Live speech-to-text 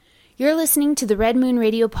You're listening to the Red Moon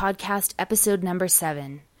Radio Podcast, episode number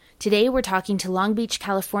 7. Today we're talking to Long Beach,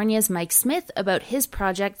 California's Mike Smith about his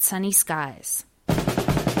project, Sunny Skies.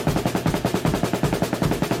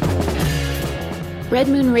 Red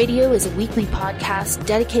Moon Radio is a weekly podcast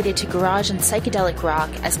dedicated to garage and psychedelic rock,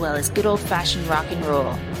 as well as good old-fashioned rock and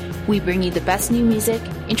roll. We bring you the best new music,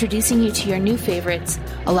 introducing you to your new favorites,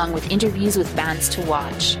 along with interviews with bands to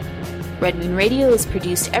watch. Red Moon Radio is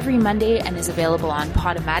produced every Monday and is available on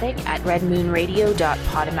Podomatic at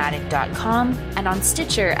redmoonradio.podomatic.com and on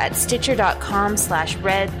Stitcher at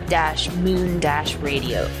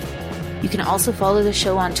stitcher.com/red-moon-radio. You can also follow the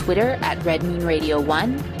show on Twitter at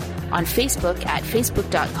redmoonradio1, on Facebook at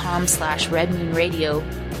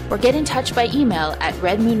facebook.com/redmoonradio, or get in touch by email at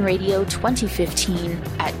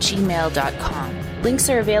redmoonradio2015@gmail.com. Links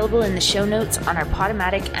are available in the show notes on our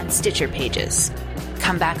Podomatic and Stitcher pages.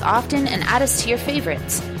 Come back often and add us to your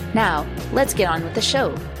favorites. Now, let's get on with the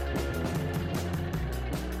show.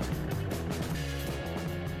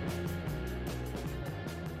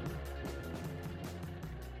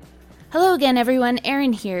 Hello again, everyone.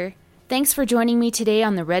 Erin here. Thanks for joining me today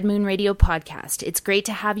on the Red Moon Radio podcast. It's great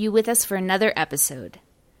to have you with us for another episode.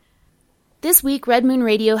 This week, Red Moon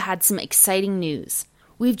Radio had some exciting news.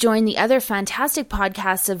 We've joined the other fantastic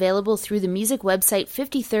podcasts available through the music website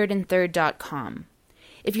 53rdandthird.com.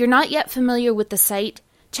 If you're not yet familiar with the site,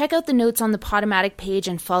 check out the notes on the Podomatic page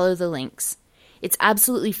and follow the links. It's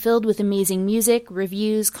absolutely filled with amazing music,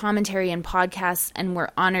 reviews, commentary, and podcasts, and we're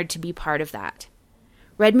honored to be part of that.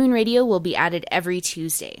 Red Moon Radio will be added every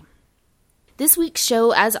Tuesday. This week's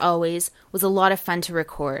show, as always, was a lot of fun to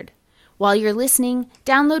record. While you're listening,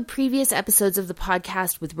 download previous episodes of the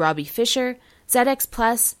podcast with Robbie Fisher, ZX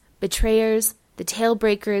Plus, Betrayers, The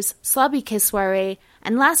Tailbreakers, Sloppy Kiss Soiree,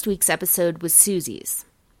 and last week's episode was Susie's.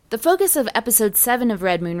 The focus of episode 7 of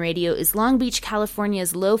Red Moon Radio is Long Beach,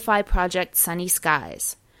 California's lo-fi project Sunny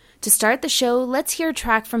Skies. To start the show, let's hear a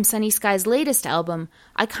track from Sunny Skies' latest album,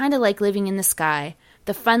 I Kinda Like Living in the Sky,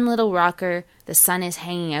 the fun little rocker, The Sun is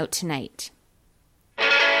Hanging Out Tonight.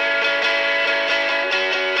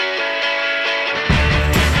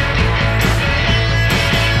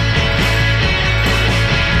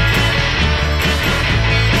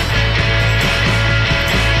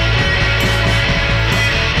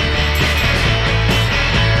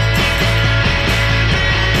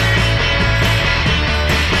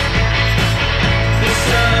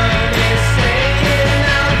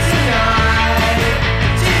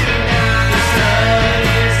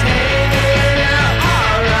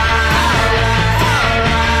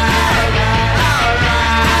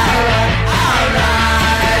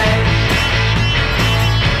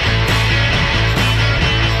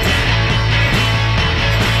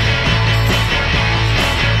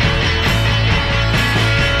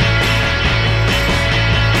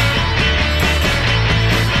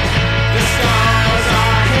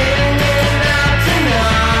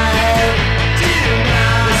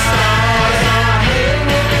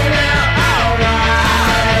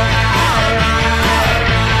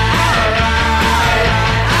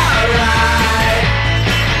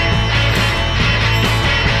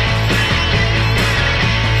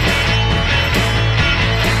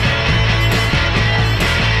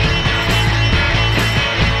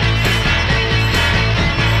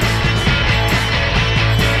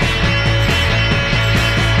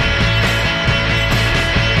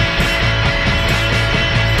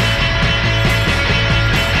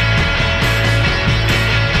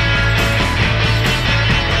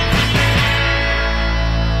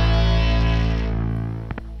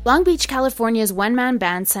 Long Beach, California's one-man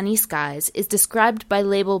band Sunny Skies is described by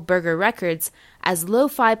label Burger Records as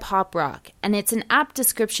lo-fi pop rock, and it's an apt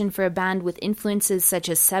description for a band with influences such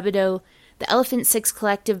as Sebadoh, the Elephant Six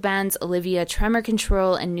collective bands Olivia, Tremor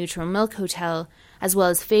Control, and Neutral Milk Hotel, as well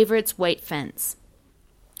as favorites White Fence.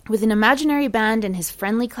 With an imaginary band and his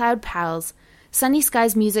friendly cloud pals, Sunny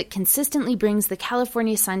Skies' music consistently brings the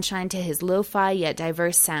California sunshine to his lo-fi yet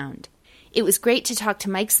diverse sound. It was great to talk to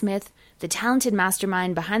Mike Smith, the talented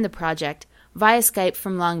mastermind behind the project, via Skype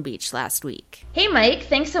from Long Beach last week. Hey Mike,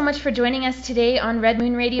 thanks so much for joining us today on Red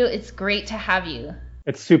Moon Radio. It's great to have you.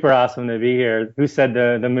 It's super awesome to be here. Who said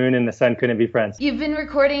the moon and the sun couldn't be friends? You've been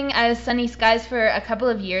recording as Sunny Skies for a couple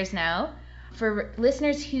of years now. For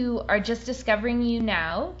listeners who are just discovering you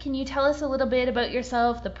now, can you tell us a little bit about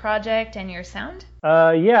yourself, the project, and your sound?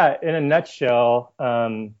 Yeah, in a nutshell,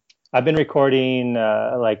 I've been recording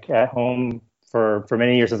at home for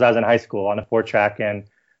many years since I was in high school on a 4-track. And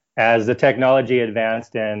as the technology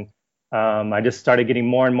advanced and I just started getting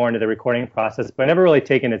more and more into the recording process, but I never really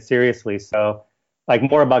taken it seriously. So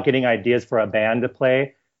more about getting ideas for a band to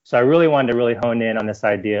play So I really wanted to really hone in on this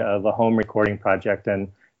idea of a home recording project, and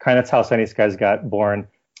kind of that's how Sunny Skies got born.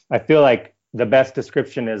 I feel like the best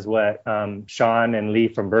description is what Sean and Lee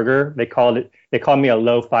from Burger, they called me a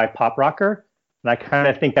lo-fi pop rocker. And I kind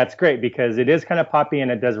of think that's great because it is kind of poppy and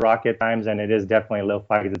it does rock at times, and it is definitely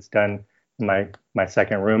lo-fi because it's done in my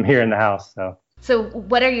second room here in the house. So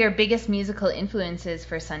what are your biggest musical influences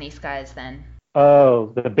for Sunny Skies then?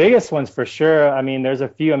 Oh, the biggest ones for sure. I mean, there's a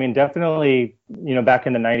few. I mean, definitely, back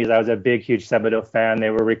in the 90s, I was a big, huge Sebadoh fan. They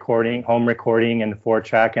were home recording and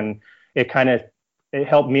 4-track, and it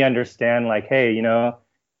helped me understand, like, hey,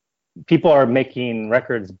 people are making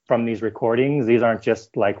records from these recordings. These aren't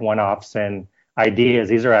just like one-offs and ideas.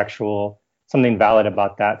 These are actual something valid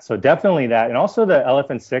about that. So definitely that. And also the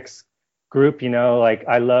Elephant Six group, like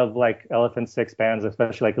I love like Elephant Six bands,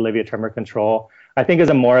 especially like Olivia Tremor Control. I think is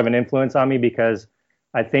a more of an influence on me because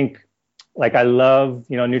I think like I love,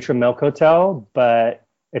 Neutral Milk Hotel, but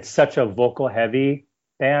it's such a vocal heavy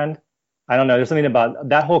band. I don't know. There's something about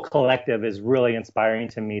that whole collective is really inspiring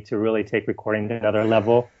to me to really take recording to another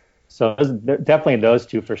level. So definitely those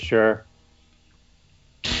two for sure.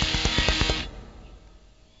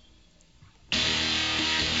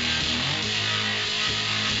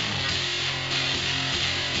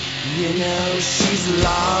 She's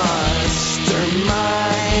lost her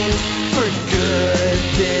mind for good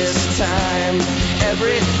this time.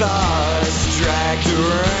 Every thought's dragged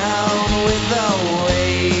around with a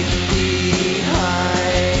weight behind.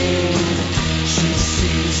 She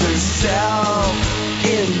sees herself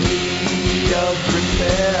in need of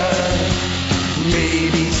repair.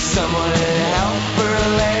 Maybe someone would help her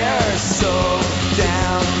lay her soul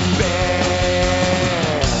down bare.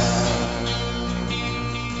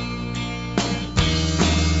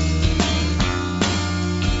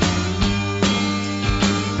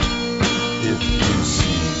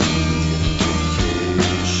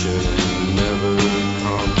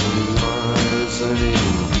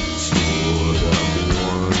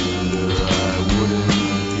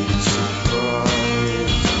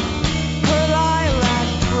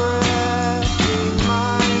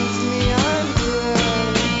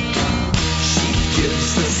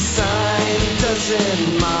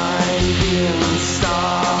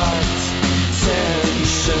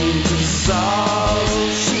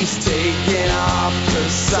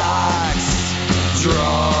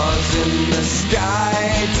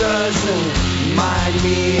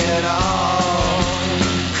 Me at all,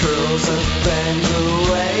 curls a bend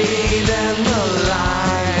away, then the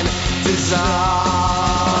line dissolves.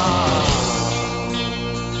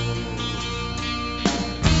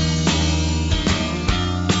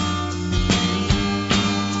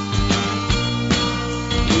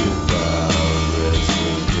 Without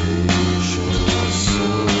reservation,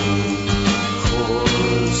 some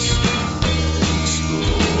course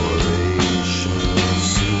exploration,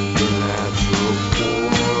 supernatural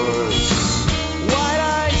force. White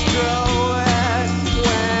eyes grow wet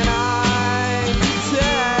when I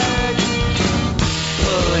text,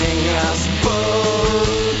 pulling us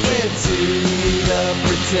both into the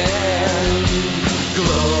pretend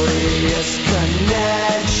glorious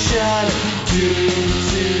connection doomed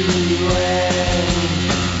to end.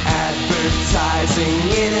 Advertising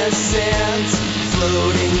innocence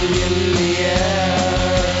floating in the air.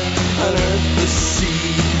 Unearthed the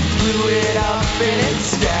sea, blew it up and it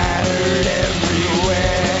scattered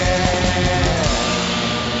everywhere.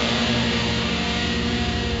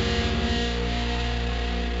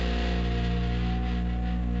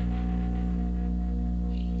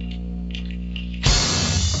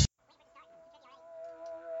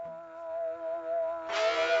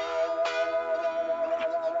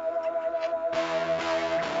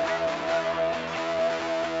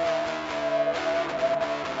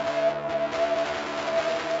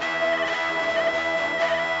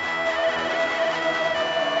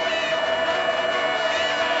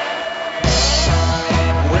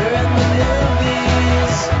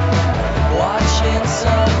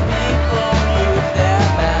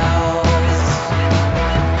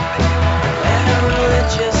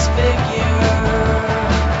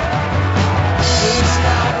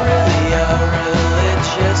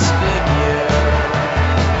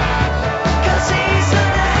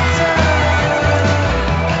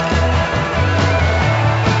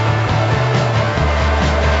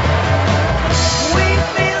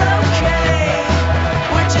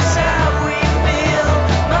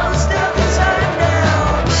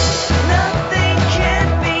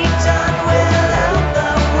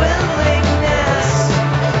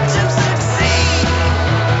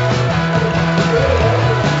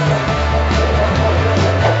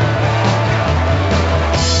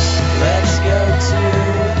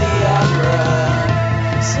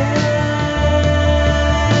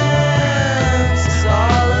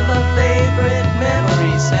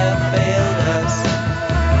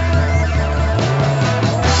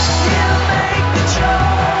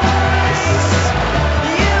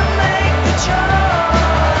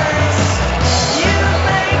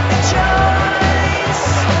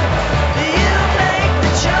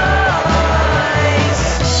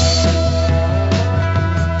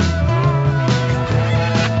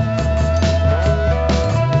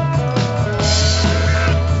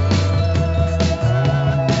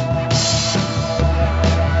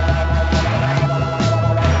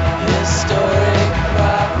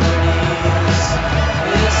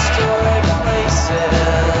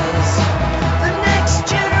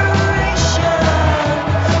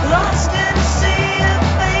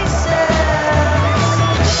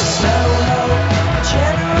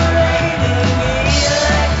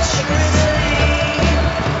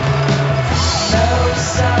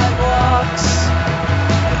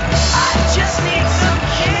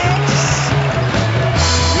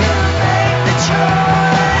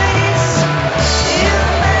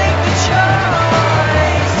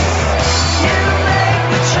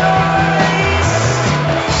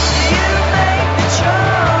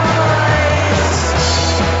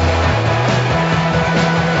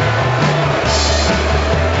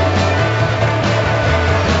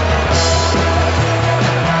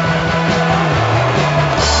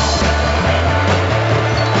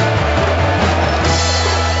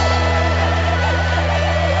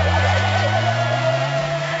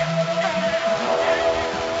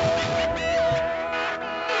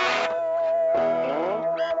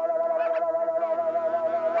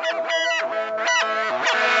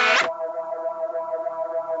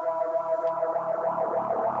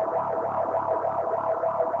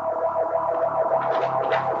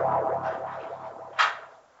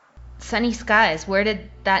 Sunny Skies, where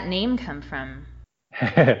did that name come from?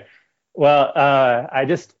 Well,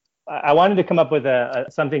 I wanted to come up with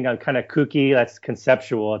something kind of kooky that's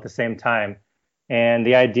conceptual at the same time. And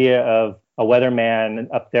the idea of a weatherman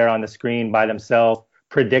up there on the screen by themselves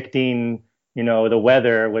predicting, the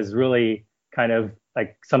weather was really kind of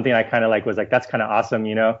like something I kind of like was like, that's kind of awesome.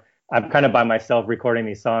 I'm kind of by myself recording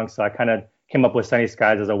these songs. So I kind of came up with Sunny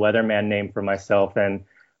Skies as a weatherman name for myself. And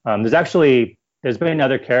there's been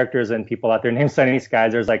other characters and people out there named Sunny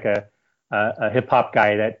Skies. There's like a hip hop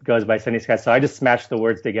guy that goes by Sunny Skies. So I just smashed the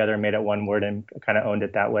words together and made it one word and kind of owned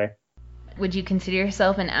it that way. Would you consider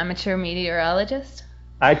yourself an amateur meteorologist?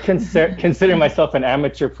 I consider myself an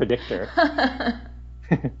amateur predictor.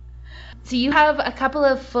 So you have a couple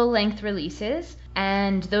of full-length releases,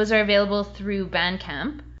 and those are available through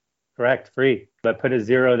Bandcamp. Correct, free. But put a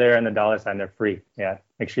 0 there and the $sign. They're free. Yeah,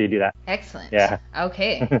 make sure you do that. Excellent. Yeah.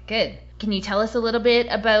 Okay, good. Can you tell us a little bit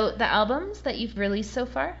about the albums that you've released so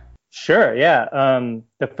far? Sure, yeah.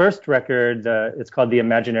 The first record, it's called The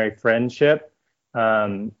Imaginary Friendship.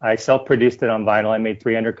 I self-produced it on vinyl. I made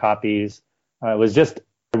 300 copies. I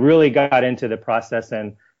really got into the process,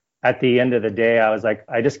 and at the end of the day, I was like,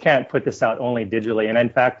 I just can't put this out only digitally. And in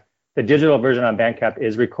fact, the digital version on Bandcamp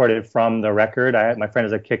is recorded from the record. My friend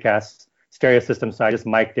has a kick-ass stereo system, so I just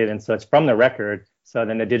mic'd it, and so it's from the record. So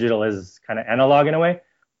then the digital is kind of analog in a way.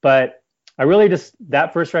 But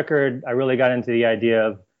that first record, I really got into the idea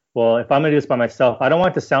of, well, if I'm going to do this by myself, I don't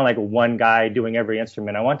want it to sound like one guy doing every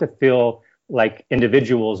instrument. I want to feel like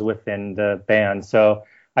individuals within the band. So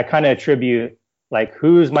I kind of attribute, like,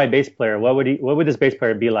 who's my bass player? What would this bass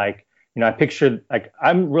player be like? I pictured, like,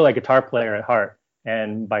 I'm really a guitar player at heart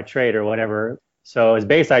and by trade or whatever. So as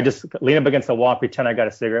bass, I just lean up against the wall, pretend I got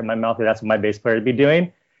a cigarette in my mouth. That's what my bass player would be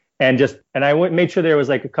doing. And I made sure there was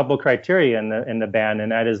like a couple of criteria in the band,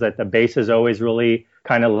 and that is that the bass is always really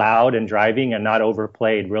kind of loud and driving and not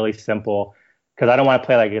overplayed, really simple, because I don't want to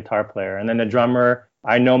play like a guitar player. And then the drummer,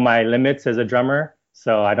 I know my limits as a drummer,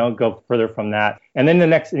 so I don't go further from that. And then the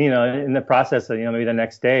next, in the process of, maybe the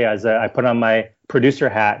next day, I put on my producer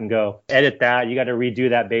hat and go, edit that. You got to redo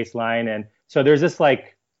that bass line. And so there's this,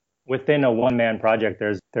 like, within a one-man project,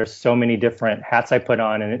 there's so many different hats I put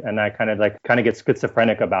on, and I kind of get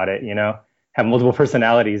schizophrenic about it, have multiple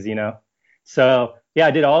personalities, So yeah,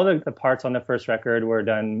 I did all the parts on the first record were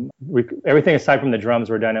done. Everything aside from the drums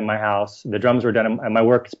were done in my house. The drums were done in my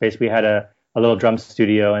workspace. We had a little drum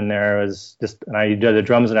studio in there. It was and I did the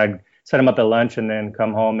drums, and I'd set them up at lunch and then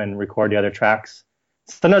come home and record the other tracks.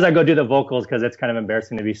 Sometimes I go do the vocals because it's kind of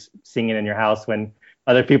embarrassing to be singing in your house when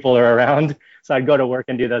other people are around. So I'd go to work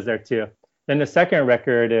and do those there too. Then the second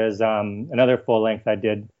record is another full length I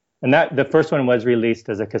did. And the first one was released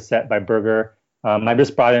as a cassette by Burger. I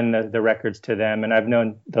just brought in the records to them, and I've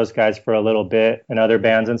known those guys for a little bit and other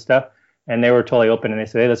bands and stuff. And they were totally open, and they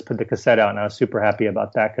said, hey, let's put the cassette out. And I was super happy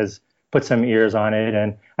about that because put some ears on it.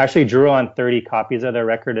 And I actually drew on 30 copies of their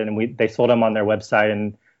record, and they sold them on their website,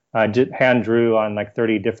 and hand drew on like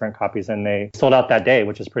 30 different copies, and they sold out that day,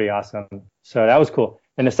 which is pretty awesome. So that was cool.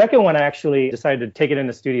 And the second one, I actually decided to take it in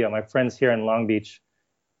the studio. My friends here in Long Beach,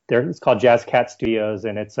 it's called Jazz Cat Studios,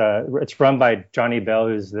 and it's run by Johnny Bell,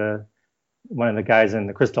 who's one of the guys in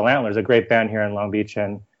the Crystal Antlers, a great band here in Long Beach.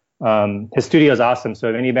 And his studio is awesome. So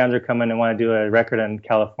if any bands are coming and want to do a record in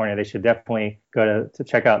California, they should definitely go to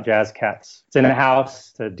check out Jazz Cats. It's in a house,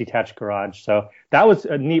 it's a detached garage. So that was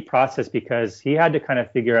a neat process because he had to kind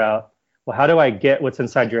of figure out, well, how do I get what's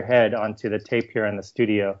inside your head onto the tape here in the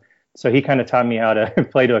studio? So he kind of taught me how to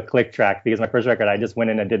play to a click track, because my first record, I just went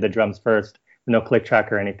in and did the drums first, no click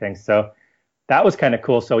track or anything. So that was kind of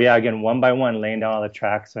cool. So yeah, again, one by one, laying down all the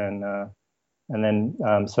tracks, and then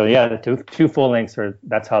so yeah, the two full lengths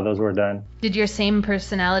that's how those were done. Did your same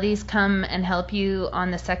personalities come and help you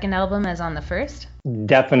on the second album as on the first?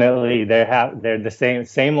 Definitely, they're the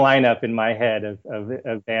same lineup in my head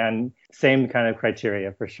of band, same kind of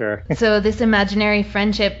criteria for sure. So this Imaginary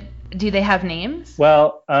Friendship, do they have names?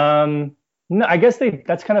 Well, no, I guess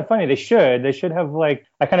that's kind of funny. They should have, like,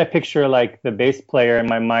 I kind of picture like the bass player in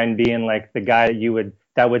my mind being like the guy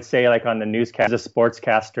that would say, like, on the newscast, a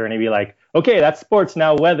sportscaster, and he'd be like, okay, that's sports,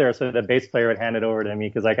 now weather. So the bass player would hand it over to me,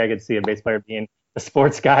 because like I could see a bass player being a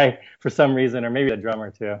sports guy for some reason, or maybe a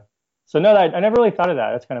drummer too. So no, I never really thought of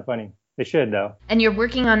that. That's kind of funny. They should, though. And you're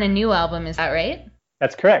working on a new album, is that right?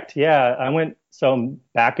 That's correct. Yeah, I'm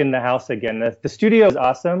back in the house again. The studio is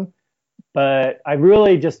awesome, but I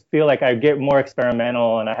really just feel like I get more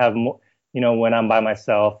experimental, and I have more, when I'm by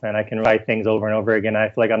myself, and I can write things over and over again. I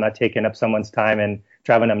feel like I'm not taking up someone's time and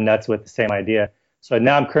driving them nuts with the same idea. So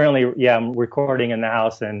now I'm currently, I'm recording in the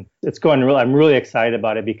house, and it's going I'm really excited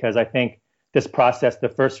about it, because I think this process. The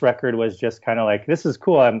first record was just kind of like, this is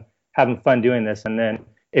cool. I'm having fun doing this. And then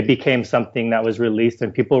it became something that was released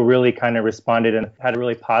and people really kind of responded and had a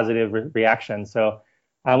really positive reaction. So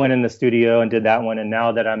I went in the studio and did that one. And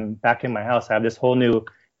now that I'm back in my house, I have this whole new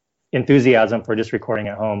enthusiasm for just recording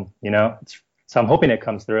at home, you know? So I'm hoping it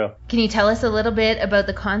comes through. Can you tell us a little bit about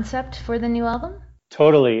the concept for the new album?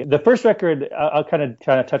 Totally. The first record, I'll kind of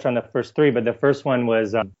try to touch on the first three, but the first one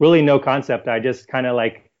was really no concept. I just kind of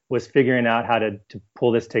like was figuring out how to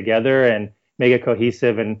pull this together and make it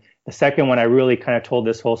cohesive. And the second one, I really kind of told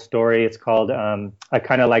this whole story. It's called I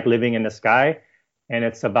Kind of Like Living in the Sky. And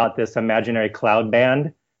it's about this imaginary cloud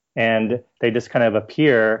band. And they just kind of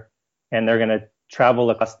appear and they're going to travel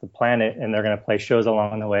across the planet and they're going to play shows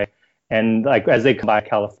along the way. And like as they come by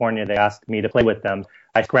California, they asked me to play with them.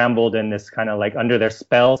 I scrambled in this kind of like under their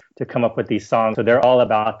spell to come up with these songs. So they're all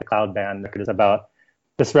about the cloud band. It's about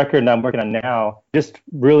this record that I'm working on now. Just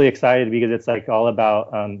really excited because it's like all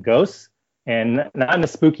about ghosts, and not in a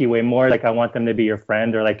spooky way, more like I want them to be your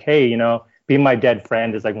friend, or like, hey, you know, be my dead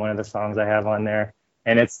friend is like one of the songs I have on there.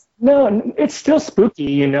 And it's still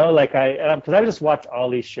spooky, you know, like because I just watch all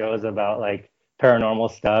these shows about like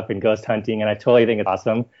paranormal stuff and ghost hunting, and I totally think it's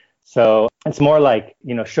awesome. So it's more like,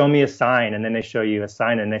 you know, show me a sign, and then they show you a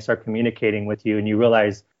sign and they start communicating with you and you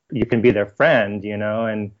realize you can be their friend, you know,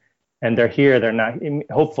 and they're here. They're not,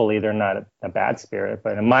 hopefully they're not a bad spirit,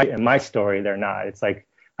 but in my story, they're not. It's like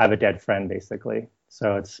I have a dead friend basically.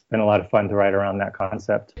 So it's been a lot of fun to write around that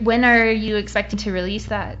concept. When are you expecting to release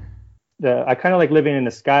that? I Kind of Like Living in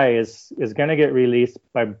the Sky is going to get released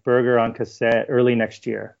by Burger on cassette early next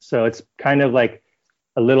year. So it's kind of like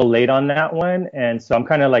a little late on that one. And so I'm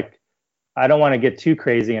kind of like, I don't want to get too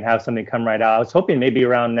crazy and have something come right out. I was hoping maybe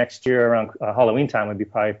around next year, around Halloween time would be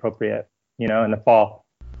probably appropriate, you know, in the fall.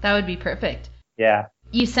 That would be perfect. Yeah.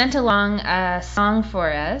 You sent along a song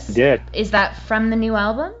for us. I did. Is that from the new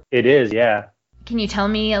album? It is, yeah. Can you tell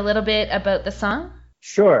me a little bit about the song?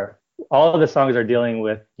 Sure. All of the songs are dealing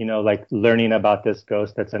with, you know, like learning about this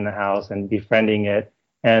ghost that's in the house and befriending it.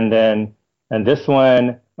 And this one,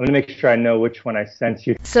 I'm going to make sure I know which one I sent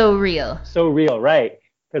you. So Real. So Real, right.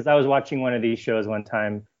 Because I was watching one of these shows one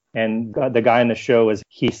time, and the guy in the show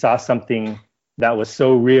he saw something that was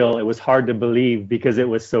so real, it was hard to believe because it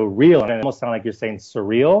was so real. And it almost sounded like you're saying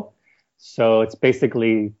surreal. So it's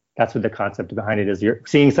basically, that's what the concept behind it is. You're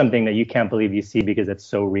seeing something that you can't believe you see because it's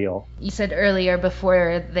so real. You said earlier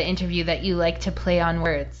before the interview that you like to play on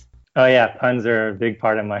words. Oh yeah, puns are a big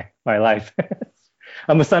part of my life.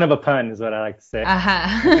 I'm a son of a pun is what I like to say.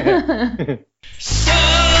 Uh-huh. So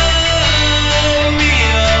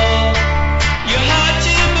real, you're hard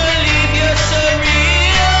to believe, you're so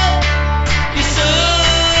real, you're so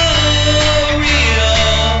real,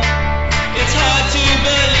 it's hard to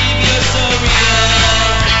believe you're so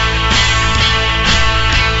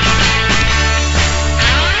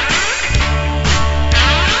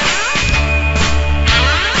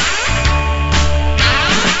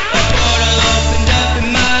A portal opened up in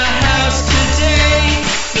my house today,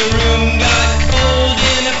 the room got cold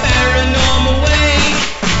in a paranormal way.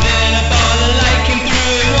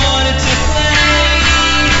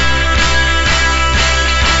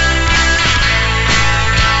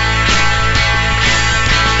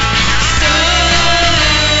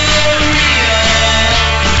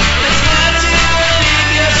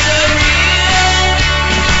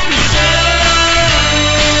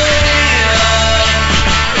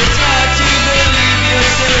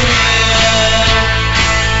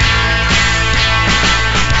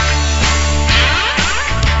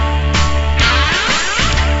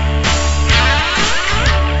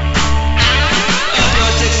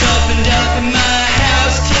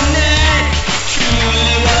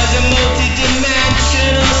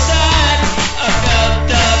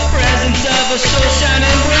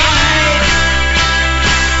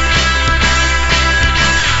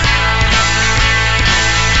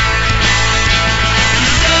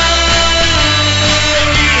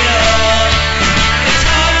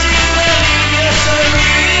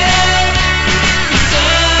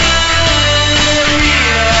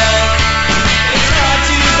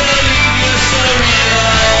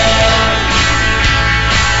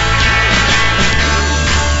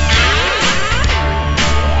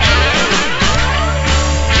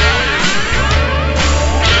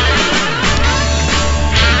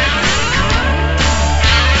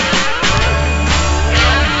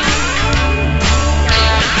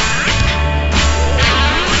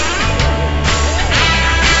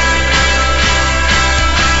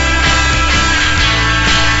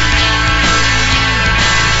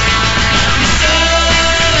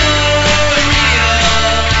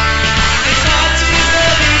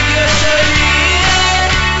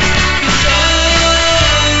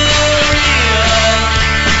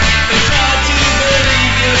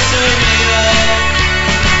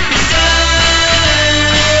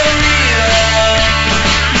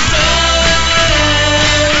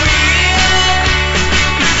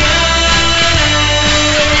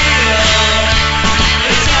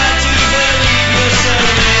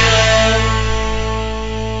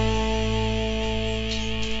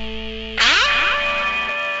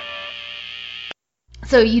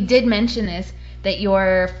 So you did mention this, that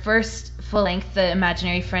your first full-length, The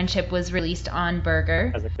Imaginary Friendship, was released on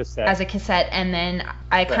Burger as a cassette, and then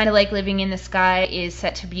I Kind of Like Living in the Sky is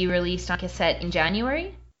set to be released on cassette in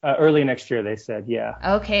January? Early next year, they said, yeah.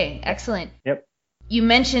 Okay, excellent. Yep. You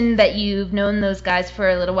mentioned that you've known those guys for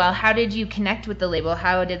a little while. How did you connect with the label?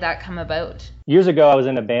 How did that come about? Years ago, I was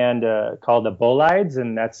in a band called the Bolides,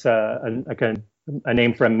 and that's a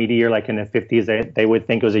name for a meteor. Like in the 50s, they would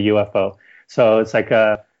think it was a UFO. So it's like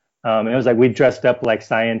it was like we dressed up like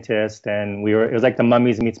scientists, and it was like the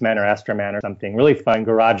Mummies Meets Man or Astroman or something. Really fun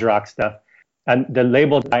garage rock stuff. And the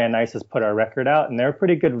label Dionysus put our record out, and they're a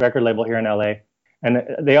pretty good record label here in LA. And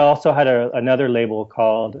they also had another label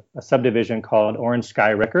called, a subdivision called Orange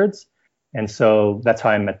Sky Records. And so that's how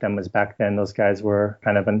I met them, was back then. Those guys were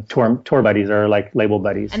kind of tour buddies, or like label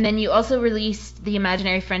buddies. And then you also released The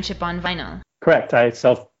Imaginary Friendship on vinyl. Correct. I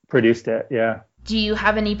self-produced it, yeah. Do you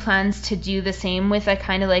have any plans to do the same with I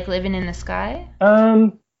Kind of Like Living in the Sky?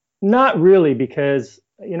 Not really, because,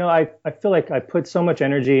 I feel like I put so much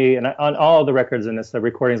energy, and on all the records in the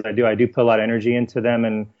recordings I do put a lot of energy into them,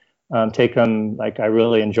 and take them, like, I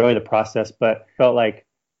really enjoy the process, but felt like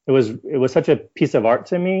it was such a piece of art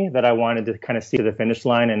to me that I wanted to kind of see to the finish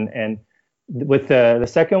line. And with the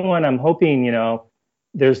second one, I'm hoping,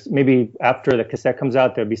 there's maybe after the cassette comes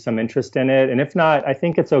out, there'll be some interest in it. And if not, I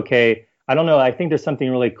think it's okay. I don't know. I think there's something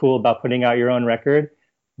really cool about putting out your own record,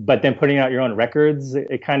 but then putting out your own records,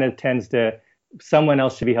 it kind of tends to, someone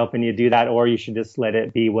else should be helping you do that, or you should just let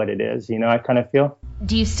it be what it is. I kind of feel.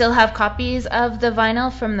 Do you still have copies of the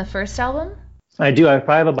vinyl from the first album? I do. I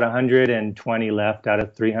probably have about 120 left out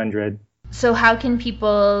of 300. So how can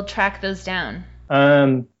people track those down?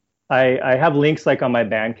 I have links like on my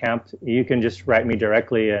Bandcamp. You can just write me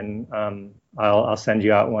directly, and I'll send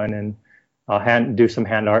you out one, and I'll do some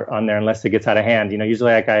hand art on there, unless it gets out of hand.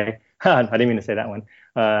 Usually like I didn't mean to say that one.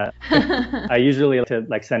 I usually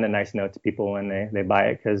like to send a nice note to people when they buy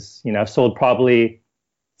it, because I've sold probably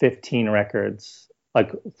 15 records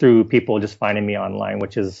like through people just finding me online,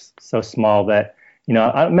 which is so small that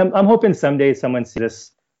I'm hoping someday someone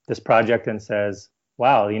sees this project and says,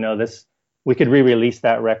 wow, this, we could re-release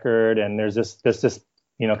that record, and there's this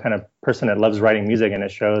kind of person that loves writing music, and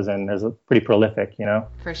it shows, and there's pretty prolific.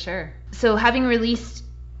 For sure. So having released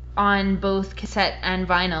on both cassette and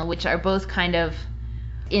vinyl, which are both kind of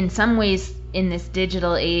in some ways in this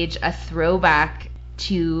digital age a throwback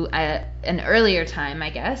to an earlier time, I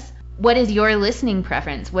guess, what is your listening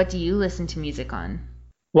preference? What do you listen to music on?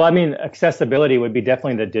 Well, I mean, accessibility would be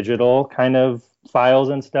definitely the digital kind of files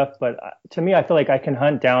and stuff, but to me, I feel like I can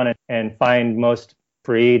hunt down and find most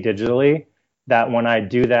free digitally, that when I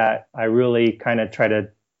do that, I really kind of try to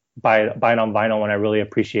buy it on vinyl when I really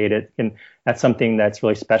appreciate it, and that's something that's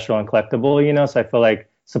really special and collectible, so I feel like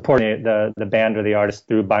supporting the band or the artist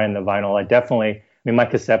through buying the vinyl. I mean, my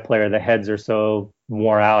cassette player, the heads are so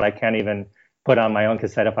wore out, I can't even put on my own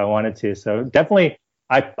cassette if I wanted to. So definitely,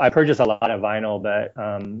 I purchase a lot of vinyl, but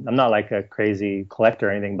I'm not like a crazy collector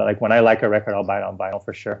or anything. But like when I like a record, I'll buy it on vinyl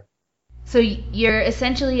for sure. So you're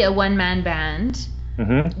essentially a one-man band.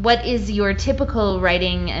 Mm-hmm. What is your typical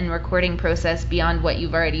writing and recording process beyond what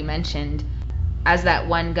you've already mentioned as that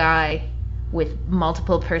one guy with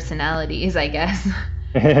multiple personalities, I guess?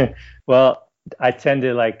 Well, I tend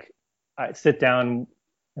to I sit down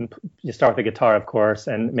and you start with the guitar, of course,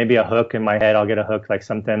 and maybe a hook in my head. I'll get a hook, like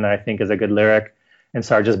something that I think is a good lyric, and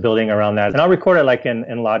start just building around that. And I'll record it like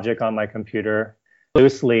in Logic on my computer,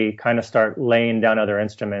 loosely kind of start laying down other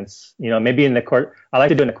instruments. Maybe in the course, I like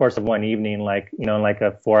to do it in the course of one evening, in like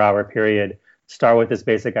a 4-hour period, start with this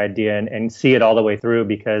basic idea and see it all the way through,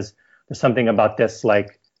 because there's something about this,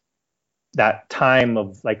 like that time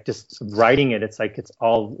of like just writing it. It's like there's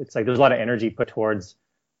a lot of energy put towards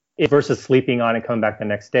it versus sleeping on and coming back the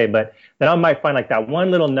next day. But then I might find like that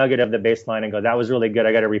one little nugget of the bass line and go, that was really good,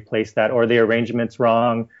 I got to replace that, or the arrangement's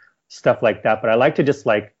wrong, stuff like that. But I like to just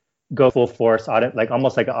like go full force, like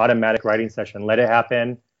almost like an automatic writing session, let it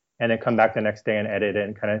happen, and then come back the next day and edit it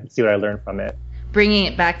and kind of see what I learned from it. Bringing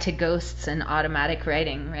it back to ghosts and automatic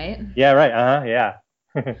writing, right? Yeah, right.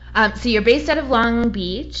 Yeah. So you're based out of Long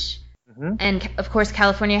Beach, mm-hmm. and of course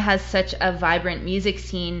California has such a vibrant music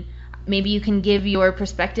scene. Maybe you can give your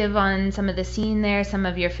perspective on some of the scene there, some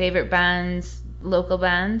of your favorite bands, local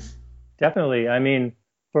bands. Definitely. I mean,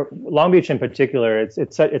 for Long Beach in particular,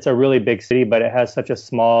 it's a really big city, but it has such a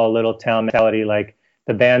small little town mentality. Like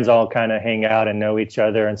the bands all kind of hang out and know each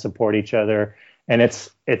other and support each other. And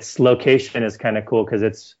its location is kind of cool because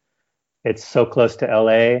it's so close to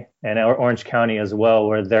LA and Orange County as well,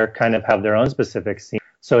 where they're kind of have their own specific scene.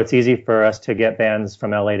 So it's easy for us to get bands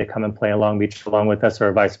from LA to come and play in Long Beach along with us,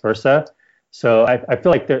 or vice versa. So I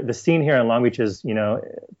feel like the scene here in Long Beach is,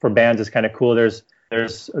 for bands is kind of cool. There's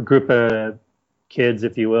a group of kids,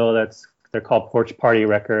 if you will, they're called Porch Party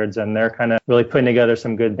Records, and they're kind of really putting together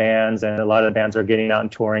some good bands, and a lot of bands are getting out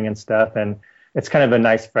and touring and stuff. And it's kind of a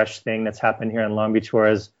nice, fresh thing that's happened here in Long Beach,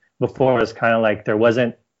 whereas before it was kind of like there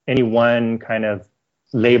wasn't any one kind of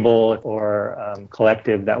label or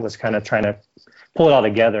collective that was kind of trying to pull it all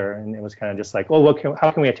together. And it was kind of just like, oh,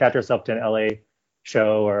 how can we attach ourselves to an LA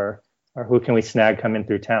show, or who can we snag coming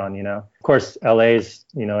through town, Of course, LA's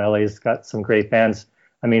got some great bands.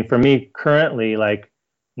 I mean, for me currently, like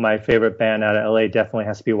my favorite band out of LA definitely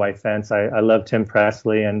has to be White Fence. I love Tim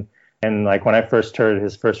Presley, and like when I first heard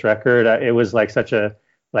his first record, it was like such a,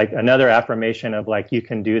 like another affirmation of like, you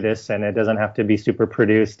can do this and it doesn't have to be super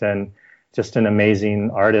produced, and just an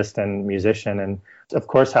amazing artist and musician. And of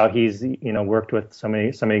course, how he's, worked with so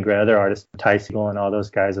many great other artists, Ty Segall and all those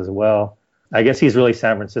guys as well. I guess he's really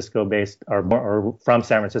San Francisco based, or from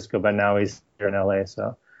San Francisco, but now he's here in LA.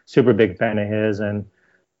 So super big fan of his. And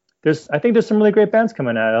I think there's some really great bands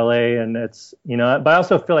coming out of LA, and it's, but I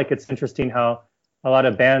also feel like it's interesting how a lot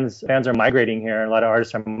of bands are migrating here, and a lot of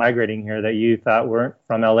artists are migrating here that you thought weren't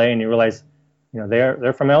from LA, and you realize,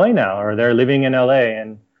 they're from LA now, or they're living in LA,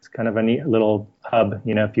 and it's kind of a neat little hub,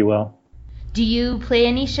 if you will. Do you play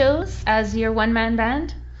any shows as your one-man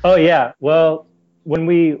band? Oh yeah. Well,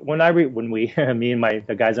 me and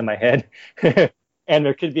the guys in my head, and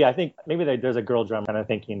there could be, I think maybe there's a girl drummer, and I'm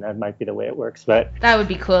thinking that might be the way it works, but that would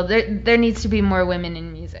be cool. There needs to be more women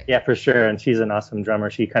in music. Yeah, for sure. And she's an awesome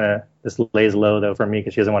drummer. She kind of just lays low though for me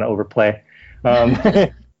because she doesn't want to overplay.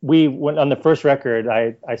 We went on the first record.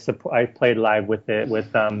 I played live with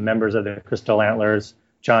members of the Crystal Antlers.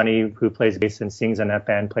 Johnny, who plays bass and sings in that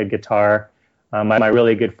band, played guitar. My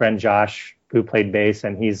really good friend Josh, who played bass,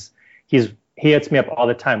 and he hits me up all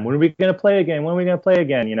the time. When are we gonna play again? When are we gonna play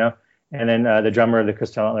again? And then the drummer of the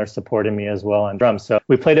Crystal Antlers supported me as well on drums. So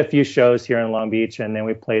we played a few shows here in Long Beach, and then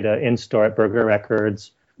we played an in-store at Burger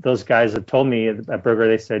Records. Those guys have told me at Burger,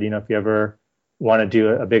 they said, if you ever want to do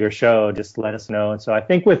a bigger show, just let us know. And so I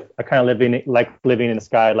think with a kind of living in the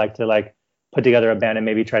sky, I'd like to put together a band and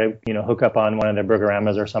maybe try to, hook up on one of their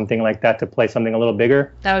Burgeramas or something like that to play something a little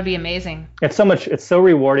bigger. That would be amazing. It's so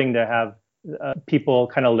rewarding to have people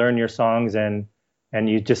kind of learn your songs, and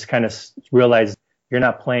you just kind of realize you're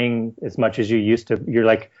not playing as much as you used to. You're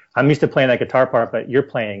like, I'm used to playing that guitar part, but you're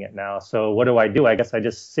playing it now. So what do? I guess I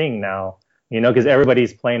just sing now, because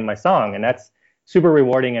everybody's playing my song, and that's super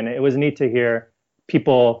rewarding. And it was neat to hear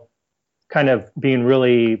people kind of being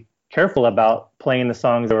really careful about playing the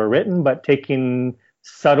songs that were written, but taking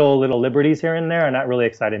subtle little liberties here and there, and that really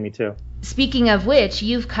excited me too. Speaking of which,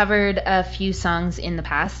 you've covered a few songs in the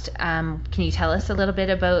past. Can you tell us a little bit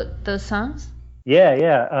about those songs? Yeah.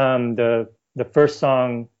 The first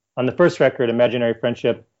song on the first record, Imaginary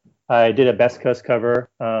Friendship, I did a Best Coast cover.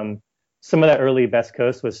 Some of that early Best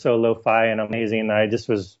Coast was so lo-fi and amazing. I just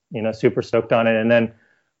was, super stoked on it. And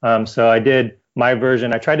then, so I did my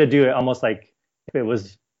version. I tried to do it almost like if it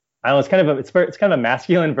was, I don't know, it's kind of a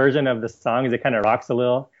masculine version of the song, as it kind of rocks a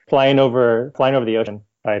little, flying over the ocean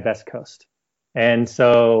by Best Coast. And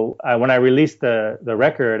so when I released the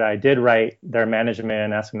record, I did write their management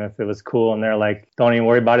and ask them if it was cool. And they're like, don't even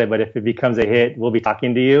worry about it. But if it becomes a hit, we'll be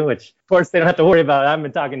talking to you, which of course they don't have to worry about. I haven't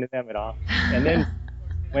been talking to them at all. And then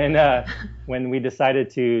when we decided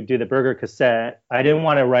to do the Burger cassette, I didn't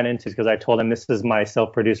want to run into it because I told them this is my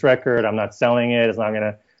self-produced record. I'm not selling it. It's not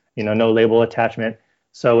going to, no label attachment.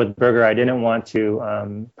 So with Burger, I didn't want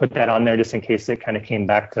to put that on there just in case it kind of came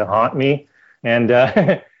back to haunt me. And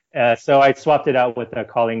so I swapped it out with a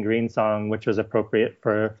Colleen Green song, which was appropriate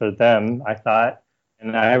for them, I thought.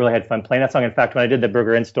 And I really had fun playing that song. In fact, when I did the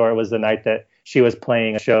Burger in-store, it was the night that she was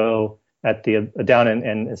playing a show at down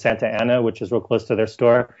in Santa Ana, which is real close to their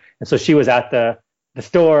store. And so she was at the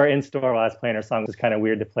in-store while I was playing her song. It was kind of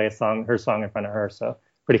weird to play her song in front of her. So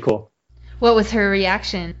pretty cool. What was her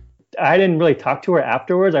reaction? I didn't really talk to her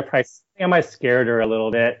afterwards. I might have scared her a little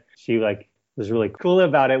bit. She was really cool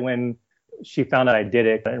about it when she found out I did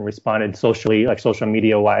it and responded socially, like social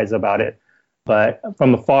media wise about it. But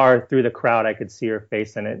from afar through the crowd, I could see her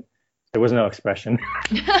face and there was no expression.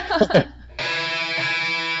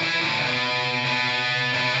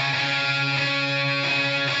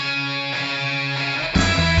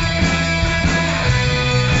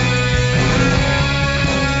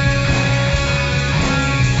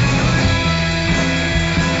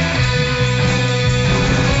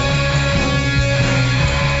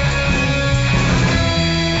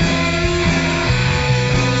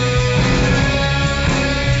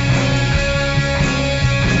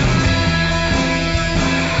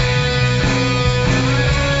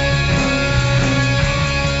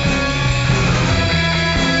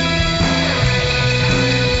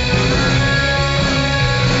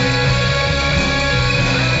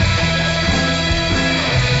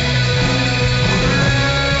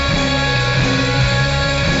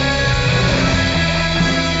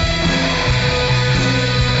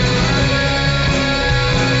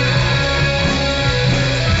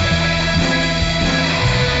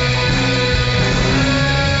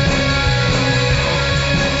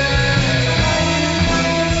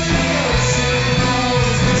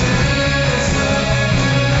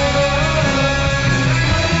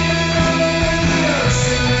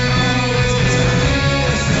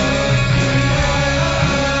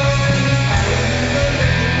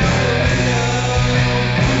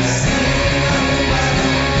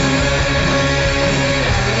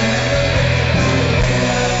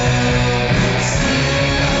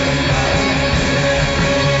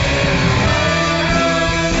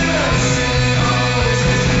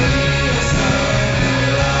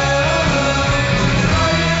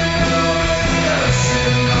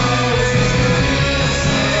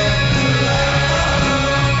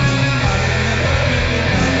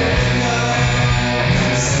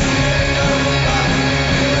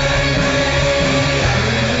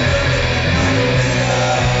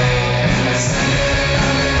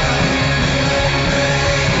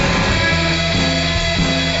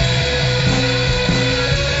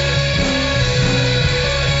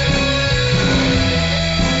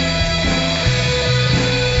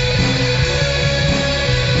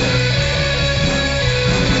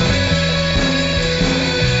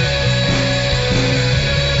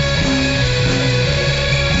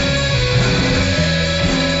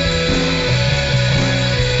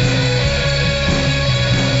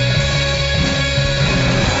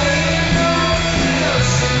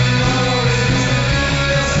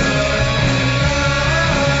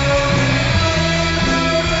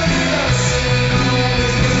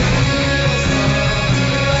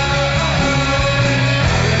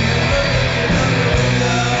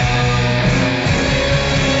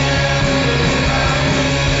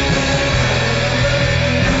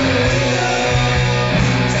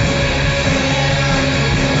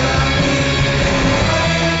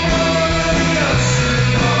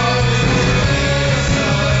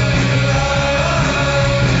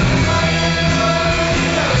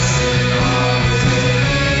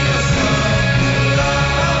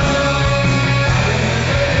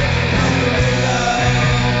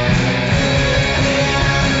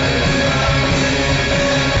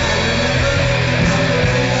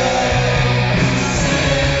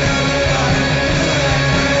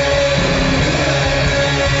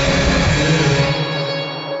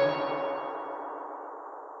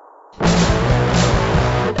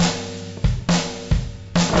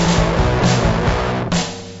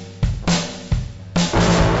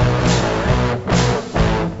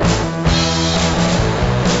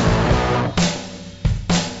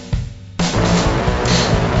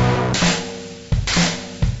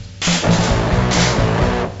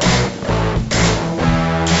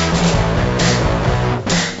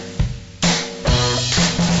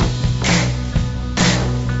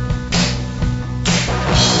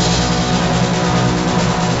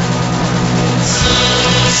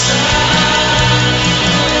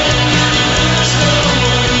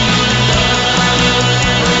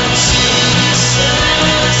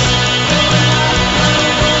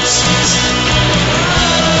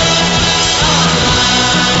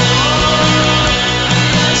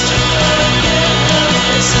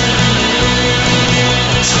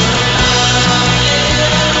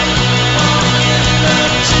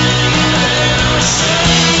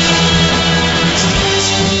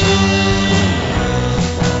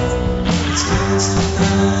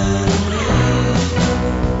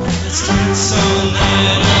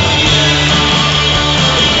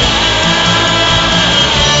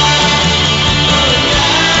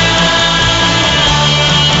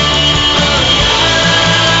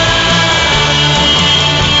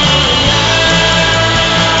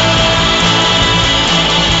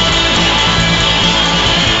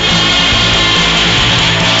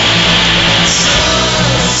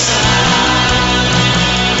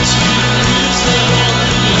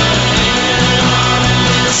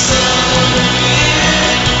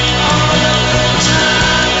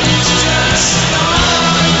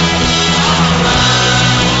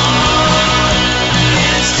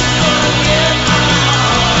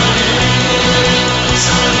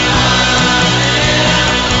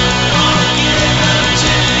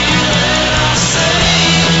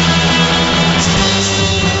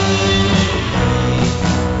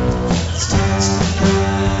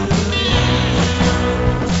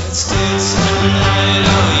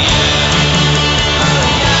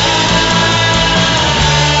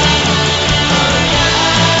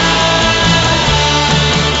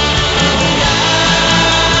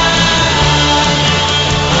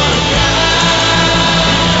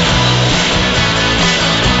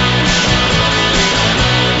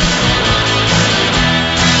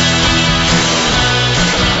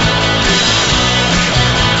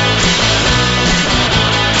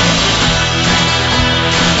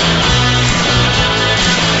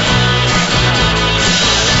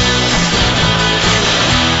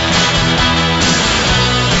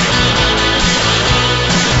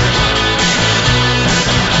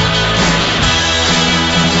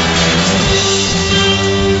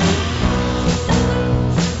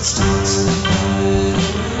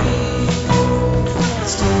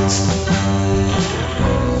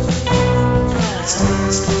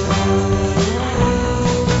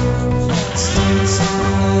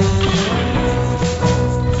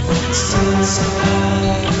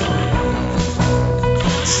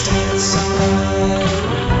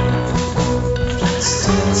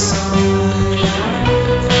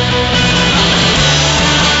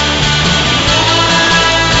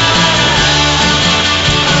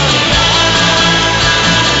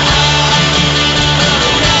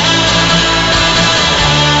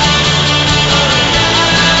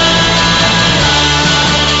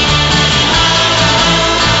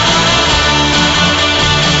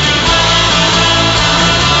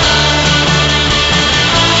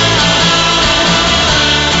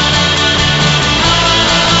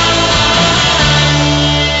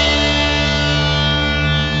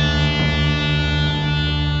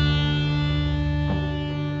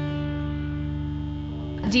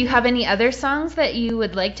 Do you have any other songs that you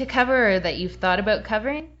would like to cover or that you've thought about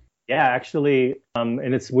covering? Yeah, actually, and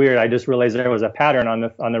it's weird. I just realized there was a pattern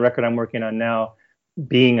on the record I'm working on now,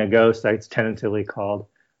 Being a Ghost, it's tentatively called.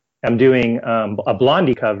 I'm doing a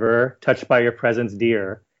Blondie cover, Touched by Your Presence,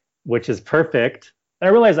 Dear, which is perfect. And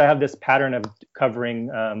I realized I have this pattern of covering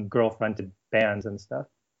girl-fronted bands and stuff.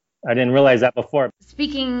 I didn't realize that before.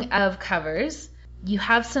 Speaking of covers, you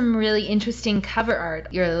have some really interesting cover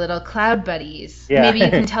art, your little cloud buddies. Yeah. Maybe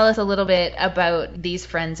you can tell us a little bit about these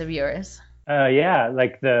friends of yours. Yeah,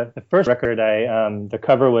 like the first record,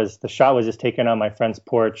 the shot was just taken on my friend's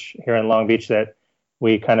porch here in Long Beach that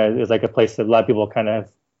it was like a place that a lot of people kind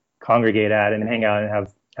of congregate at and hang out and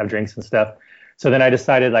have drinks and stuff. So then I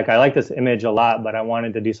decided, like, I like this image a lot, but I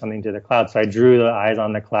wanted to do something to the cloud. So I drew the eyes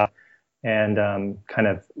on the cloud, and kind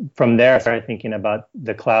of from there I started thinking about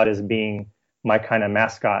the cloud as being my kind of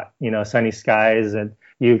mascot. Sunny skies, and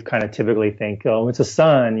you kind of typically think, oh, it's a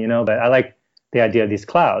sun, but I like the idea of these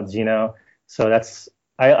clouds, So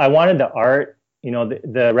I wanted the art,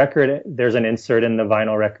 the record, there's an insert in the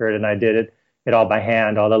vinyl record, and I did it all by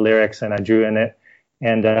hand, all the lyrics, and I drew in it.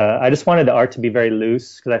 And I just wanted the art to be very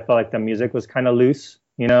loose because I felt like the music was kind of loose,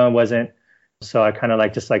 it wasn't. So I kind of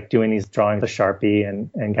like doing these drawings with Sharpie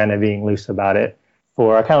and kind of being loose about it.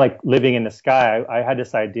 For kind of like living in the sky, I had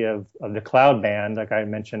this idea of the cloud band, like I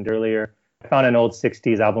mentioned earlier. I found an old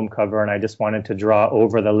 60s album cover, and I just wanted to draw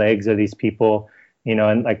over the legs of these people,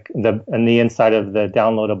 and like on the inside of the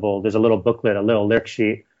downloadable, there's a little booklet, a little lyric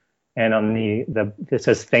sheet. And on it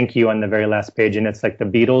says thank you on the very last page, and it's like the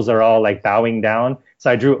Beatles are all like bowing down. So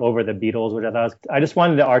I drew over the Beatles, which I just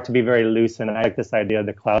wanted the art to be very loose, and I like this idea of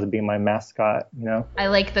the clouds being my mascot, I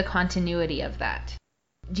like the continuity of that.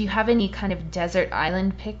 Do you have any kind of desert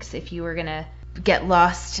island picks? If you were gonna get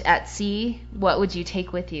lost at sea, what would you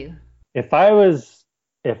take with you? If I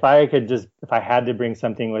had to bring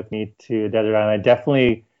something with me to a desert island, I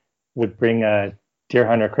definitely would bring a Deer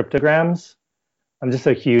Hunter Cryptograms. I'm just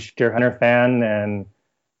a huge Deer Hunter fan, and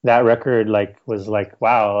that record was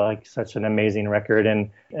wow, such an amazing record,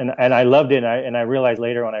 and I loved it. And I realized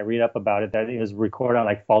later when I read up about it that it was recorded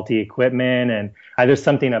on faulty equipment, and there's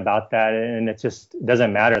something about that, and it just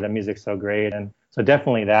doesn't matter. The music's so great, and so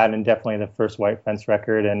definitely that, and definitely the first White Fence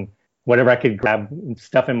record, and whatever I could grab,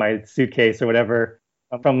 stuff in my suitcase or whatever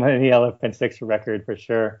from the Elephant Six record for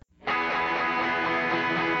sure.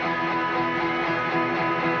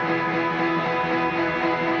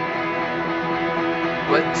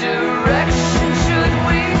 What direction should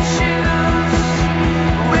we choose?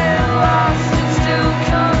 We're lost and still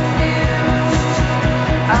confused.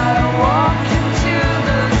 I walk into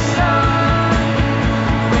the sun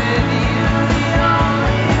with you, the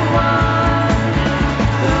only one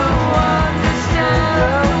who understands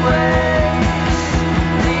the ways.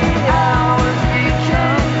 The hours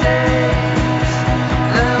become days,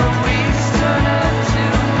 the weeks turn into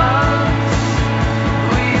months.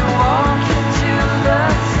 We walk into the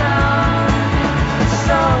sun,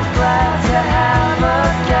 so glad to have a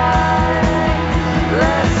guide,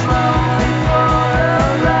 less lonely for a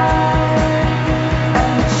ride.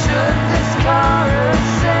 And should this car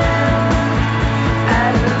ascend,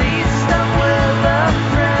 at least I'm with a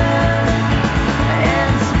friend.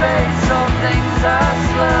 In space all things are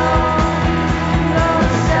slow, no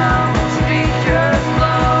sound, speakers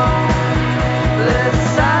blow. The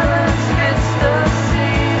silence fits the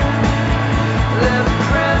scene. The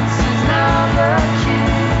prince is now the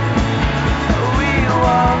king. We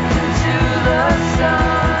walk into the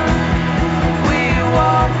sun. We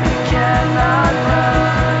walk, we cannot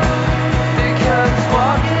run, because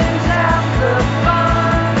walking's half the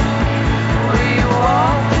fun. We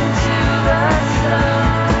walk into the sun,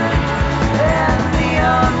 and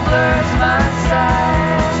neon blurs my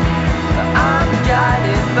sight. I'm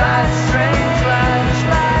guided by strange lights.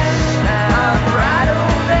 I'm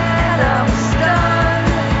rattled and I'm stunned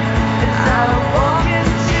as I walk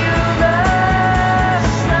into the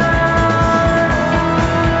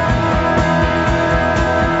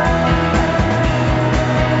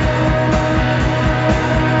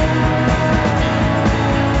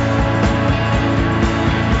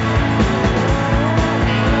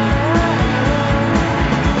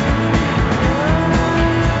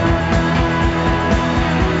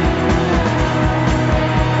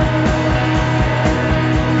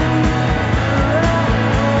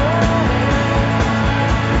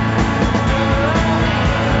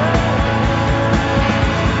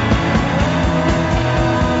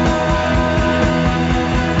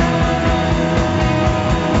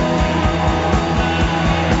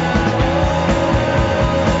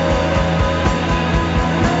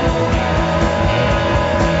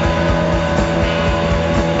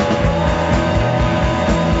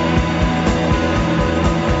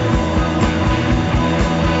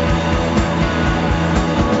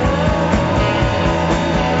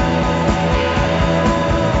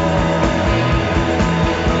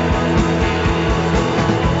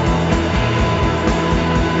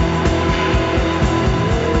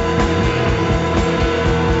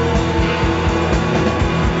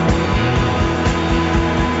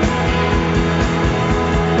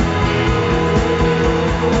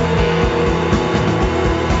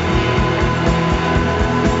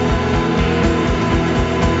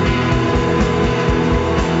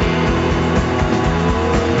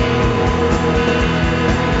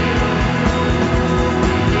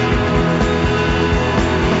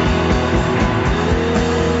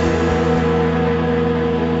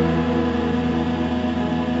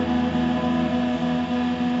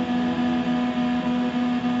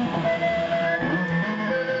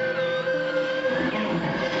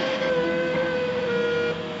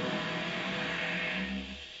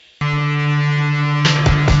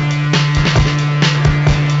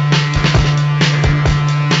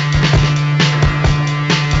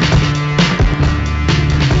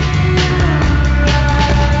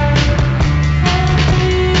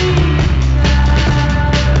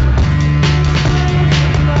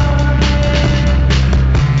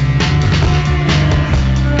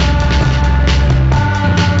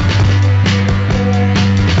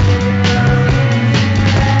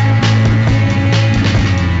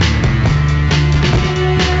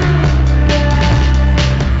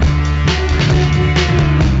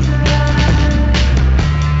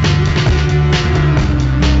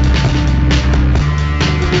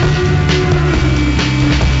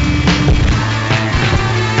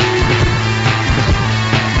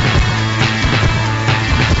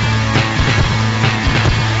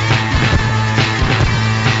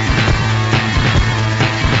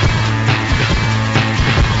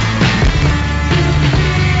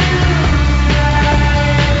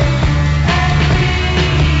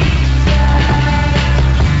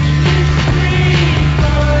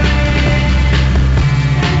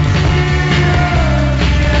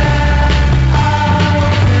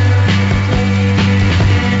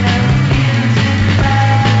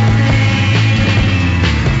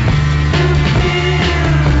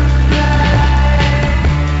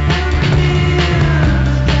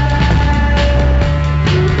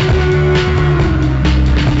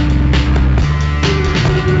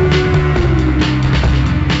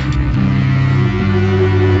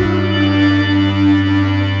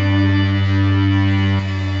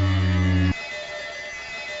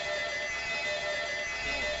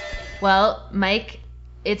Well, Mike,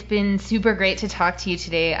 it's been super great to talk to you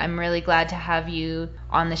today. I'm really glad to have you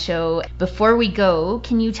on the show. Before we go,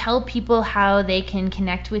 can you tell people how they can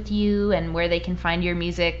connect with you and where they can find your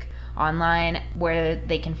music online, where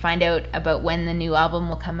they can find out about when the new album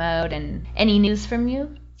will come out, and any news from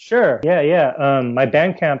you? Sure. Yeah. My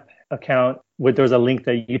Bandcamp account, there's a link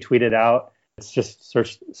that you tweeted out. It's just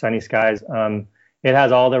search Sunny Skies. It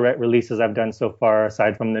has all the releases I've done so far,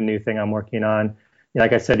 aside from the new thing I'm working on.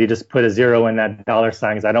 Like I said, you just put a zero in that $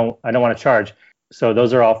 sign because I don't want to charge. So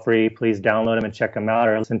those are all free. Please download them and check them out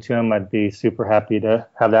or listen to them. I'd be super happy to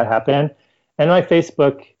have that happen. And my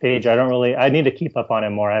Facebook page, I need to keep up on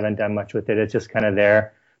it more. I haven't done much with it. It's just kind of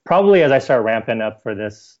there. Probably as I start ramping up for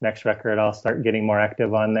this next record, I'll start getting more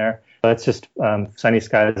active on there. But it's just Sunny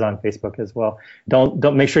Skies on Facebook as well.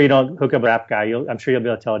 Don't make sure you don't hook up a rap guy. I'm sure you'll be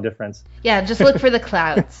able to tell a difference. Yeah, just look for the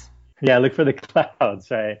clouds. Yeah, look for the clouds,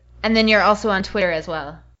 right? And then you're also on Twitter as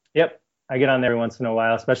well. Yep, I get on there every once in a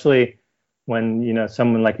while, especially when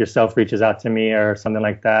someone like yourself reaches out to me or something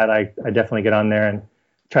like that. I definitely get on there and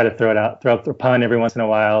try to throw out the pun every once in a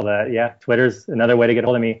while that Twitter's another way to get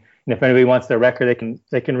hold of me. And if anybody wants their record,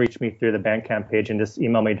 they can reach me through the Bandcamp page and just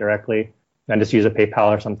email me directly and just use a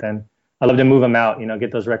PayPal or something. I love to move them out,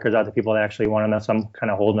 get those records out to people that actually want them. So I'm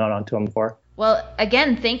kind of holding on to them for. Well,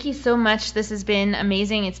 again, thank you so much. This has been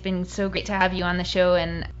amazing. It's been so great to have you on the show,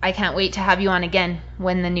 and I can't wait to have you on again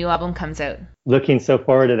when the new album comes out. Looking so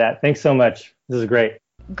forward to that. Thanks so much. This is great.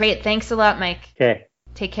 Great. Thanks a lot, Mike. Okay.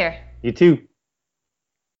 Take care. You too.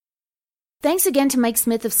 Thanks again to Mike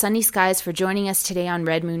Smith of Sunny Skies for joining us today on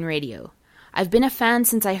Red Moon Radio. I've been a fan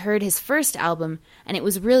since I heard his first album, and it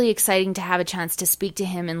was really exciting to have a chance to speak to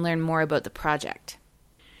him and learn more about the project.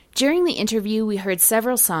 During the interview, we heard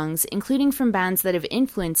several songs, including from bands that have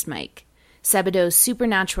influenced Mike: Sebadoh's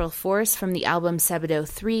Supernatural Force from the album Sebadoh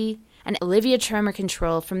 3, and Olivia Tremor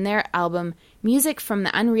Control from their album Music from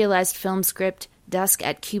the Unrealized Film Script Dusk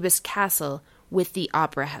at Cubist Castle with the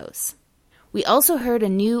Opera House. We also heard a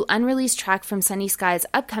new unreleased track from Sunny Skies'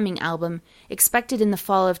 upcoming album, expected in the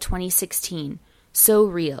fall of 2016, So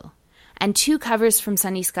Real, and 2 covers from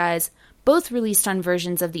Sunny Skies, both released on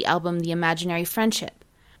versions of the album The Imaginary Friendship: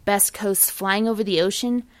 Best Coast's Flying Over the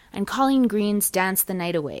Ocean and Colleen Green's Dance the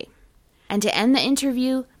Night Away. And to end the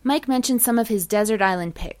interview, Mike mentioned some of his desert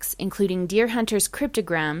island picks, including Deer Hunter's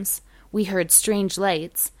Cryptograms, we heard Strange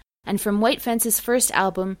Lights, and from White Fence's first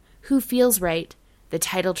album, Who Feels Right, the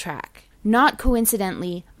title track. Not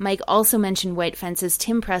coincidentally, Mike also mentioned White Fence's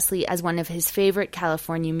Tim Presley as one of his favorite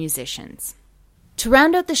California musicians. To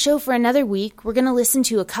round out the show for another week, we're going to listen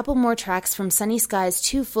to a couple more tracks from Sunny Skies'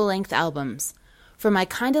 2 full-length albums. From I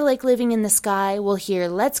Kinda Like Living in the Sky, we'll hear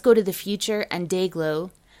Let's Go to the Future and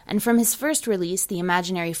Dayglow, and from his first release, The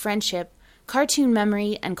Imaginary Friendship, Cartoon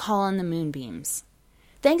Memory and Call on the Moonbeams.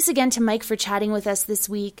 Thanks again to Mike for chatting with us this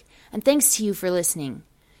week, and thanks to you for listening.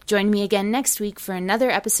 Join me again next week for another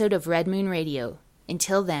episode of Red Moon Radio.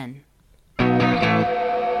 Until then.